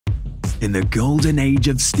In the golden age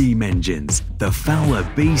of steam engines, the Fowler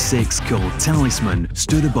B6 called Talisman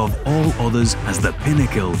stood above all others as the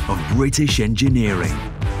pinnacle of British engineering.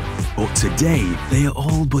 But today, they are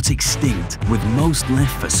all but extinct, with most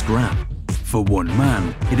left for scrap. For one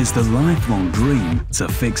man, it is the lifelong dream to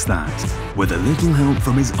fix that. With a little help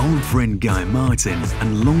from his old friend Guy Martin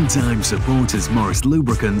and longtime supporters Morris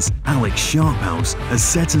Lubricants, Alex Sharphouse has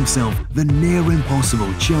set himself the near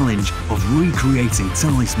impossible challenge of recreating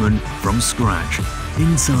Talisman from scratch,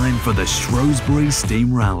 in time for the Shrewsbury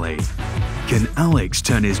Steam Rally. Can Alex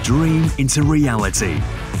turn his dream into reality?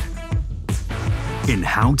 In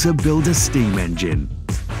How to Build a Steam Engine.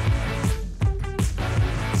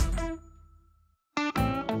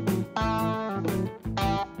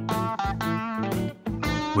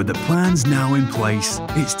 With the plans now in place,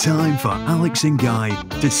 it's time for Alex and Guy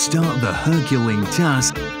to start the Herculean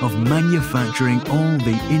task of manufacturing all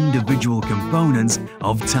the individual components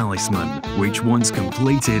of Talisman, which once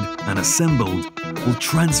completed and assembled, will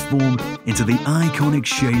transform into the iconic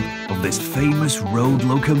shape of this famous road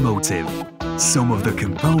locomotive. Some of the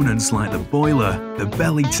components like the boiler, the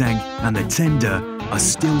belly tank and the tender are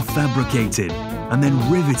still fabricated and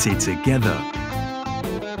then riveted together,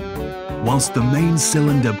 whilst the main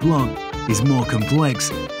cylinder block is more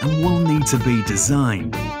complex and will need to be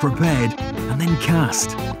designed, prepared and then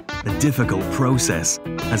cast. A difficult process,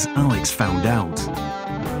 as Alex found out.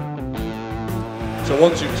 So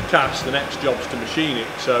once it's cast, the next job's to machine it.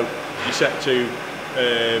 So you set to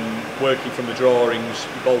working from the drawings,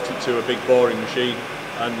 you bolt it to a big boring machine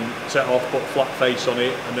and set off, put a flat face on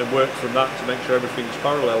it and then work from that to make sure everything's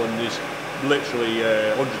parallel, and there's literally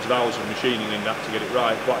hundreds of hours of machining in that to get it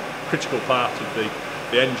right. Quite a critical part of the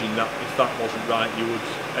engine, that if that wasn't right,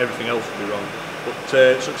 everything else would be wrong.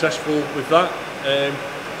 But successful with that.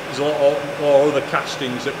 There's a lot of other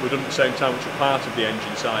castings that were done at the same time, which are part of the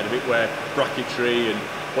engine side of it, where bracketry and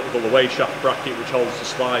what they call the way shaft bracket, which holds the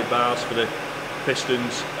slide bars for the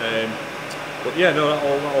pistons. But yeah, no, that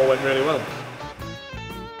all went really well.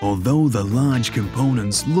 Although the large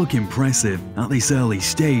components look impressive at this early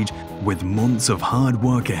stage, with months of hard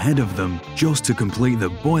work ahead of them just to complete the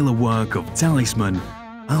boiler work of Talisman,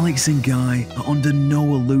 Alex and Guy are under no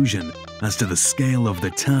illusion as to the scale of the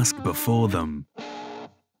task before them.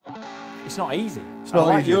 It's not easy. It's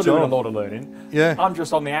not easy. You're doing a lot of learning. Yeah. I'm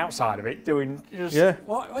just on the outside of it doing just, yeah.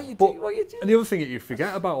 What are you doing? And the other thing that you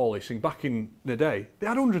forget about all these things, back in the day, they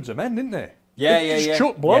had hundreds of men, didn't they? Yeah. Just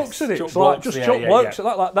chuck blokes in it. It's like, just chuck blokes.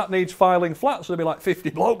 That needs filing flat, so there'll be like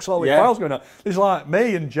 50 blokes all with files going on. There's like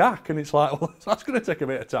me and Jack, and it's like, well, that's going to take a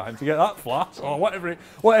bit of time to get that flat, or whatever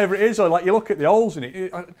it is. Or like you look at the holes in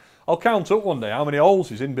it. I'll count up one day how many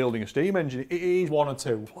holes is in building a steam engine. It is 1 or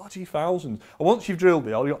 2. Bloody thousands. And once you've drilled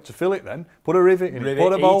the hole, you've got to fill it then, put a rivet in it,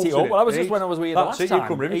 put a bolt in it. Well, that was just when I was with you the last time. That's it, you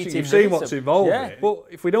come riveting. You've seen what's involved in it. But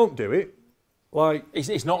if we don't do it, like,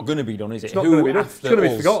 it's not going to be done, is it? It's not going to be done. It's going to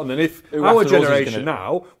be forgotten. And if our generation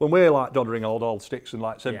now, when we're like doddering old sticks and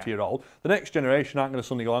like 70-year-old, the next generation aren't going to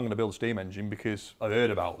suddenly go, I'm going to build a steam engine because I've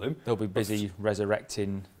heard about them. They'll be busy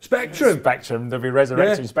resurrecting Spectrum. They'll be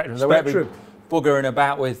resurrecting Spectrum. They won't be buggering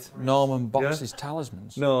about with Norman Box's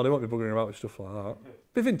Talismans. No, they won't be buggering about with stuff like that.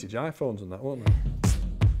 Be vintage iPhones and that, won't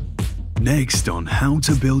they? Next on How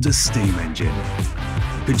to Build a Steam Engine,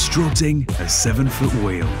 constructing a 7-foot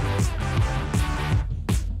wheel.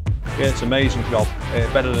 Yeah, it's an amazing job.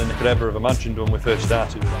 Better than I could ever have imagined when we first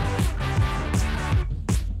started with that.